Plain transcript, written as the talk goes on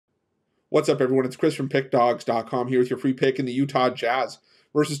What's up, everyone? It's Chris from Pickdawgz.com here with your free pick in the Utah Jazz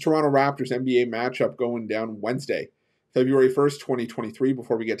versus Toronto Raptors NBA matchup going down Wednesday, February 1st, 2023.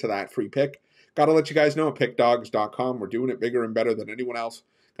 Before we get to that free pick, got to let you guys know at Pickdawgz.com, we're doing it bigger and better than anyone else.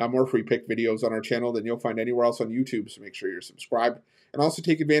 Got more free pick videos on our channel than you'll find anywhere else on YouTube, so make sure you're subscribed. And also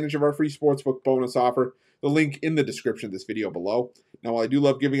take advantage of our free Sportsbook bonus offer, the link in the description of this video below. Now, while I do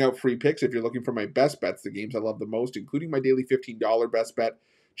love giving out free picks, if you're looking for my best bets, the games I love the most, including my daily $15 best bet,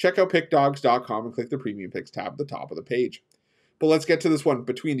 check out Pickdawgz.com and click the Premium Picks tab at the top of the page. But let's get to this one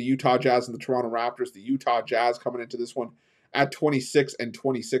between the Utah Jazz and the Toronto Raptors. The Utah Jazz coming into this one at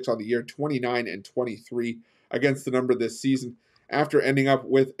 26-26 on the year, 29-23 against the number this season, after ending up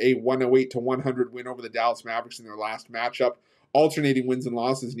with a 108-100 win over the Dallas Mavericks in their last matchup, alternating wins and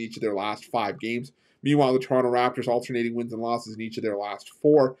losses in each of their last 5 games. Meanwhile, the Toronto Raptors alternating wins and losses in each of their last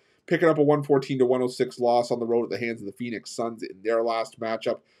 4, picking up a 114-106 loss on the road at the hands of the Phoenix Suns in their last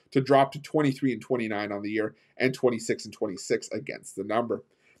matchup to drop to 23-29 on the year and 26-26 against the number.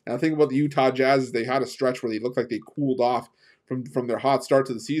 Now, the thing about the Utah Jazz is they had a stretch where they looked like they cooled off from their hot start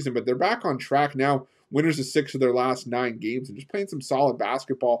to the season, but they're back on track now. Winners of 6 of their last 9 games and just playing some solid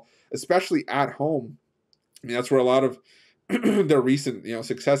basketball, especially at home. I mean, that's where a lot of their recent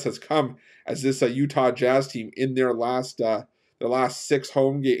success has come, as this Utah Jazz team in their last the last 7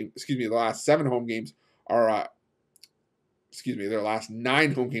 home games are their last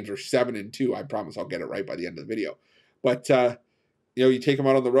 9 home games are 7-2. I promise I'll get it right by the end of the video. But you take them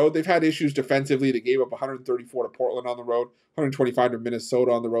out on the road. They've had issues defensively. They gave up 134 to Portland on the road, 125 to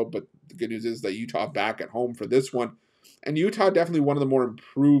Minnesota on the road. But the good news is that Utah back at home for this one. And Utah definitely one of the more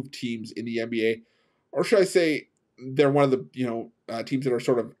improved teams in the NBA. Or should I say they're one of the teams that are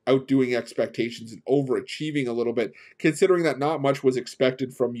sort of outdoing expectations and overachieving a little bit, considering that not much was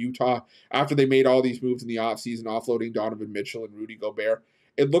expected from Utah after they made all these moves in the offseason, offloading Donovan Mitchell and Rudy Gobert.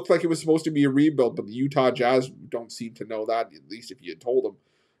 It looked like it was supposed to be a rebuild, but the Utah Jazz don't seem to know that, at least if you had told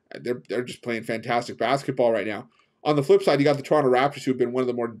them. They're just playing fantastic basketball right now. On the flip side, you got the Toronto Raptors, who have been one of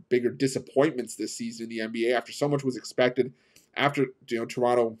the more bigger disappointments this season in the NBA after so much was expected. After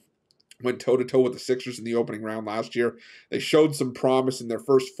Toronto went toe-to-toe with the Sixers in the opening round last year, they showed some promise in their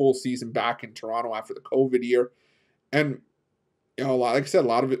first full season back in Toronto after the COVID year. And like I said, a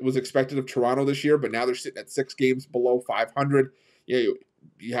lot of it was expected of Toronto this year, but now they're sitting at 6 games below 500. You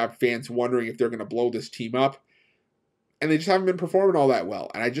have fans wondering if they're going to blow this team up. And they just haven't been performing all that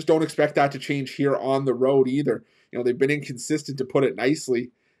well. And I just don't expect that to change here on the road either. They've been inconsistent, to put it nicely.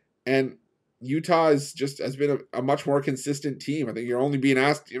 And Utah has been a much more consistent team. I think you're not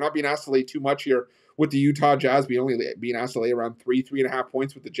being asked to lay too much here with the Utah Jazz, being asked to lay around 3.5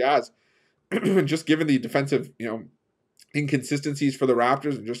 points with the Jazz. Just given the defensive, inconsistencies for the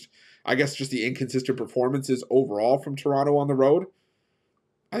Raptors and just the inconsistent performances overall from Toronto on the road,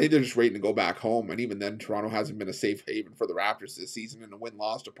 I think they're just waiting to go back home. And even then, Toronto hasn't been a safe haven for the Raptors this season in the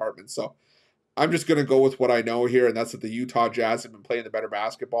win-loss department. So I'm just going to go with what I know here, and that's that the Utah Jazz have been playing the better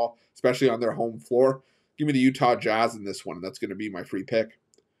basketball, especially on their home floor. Give me the Utah Jazz in this one, and that's going to be my free pick.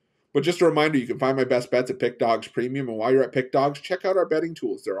 But just a reminder, you can find my best bets at Pickdawgz Premium, and while you're at Pickdawgz, check out our betting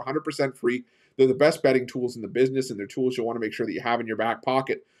tools. They're 100% free. They're the best betting tools in the business, and they're tools you'll want to make sure that you have in your back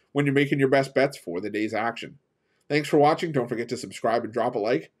pocket when you're making your best bets for the day's action. Thanks for watching. Don't forget to subscribe and drop a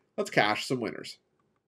like. Let's cash some winners.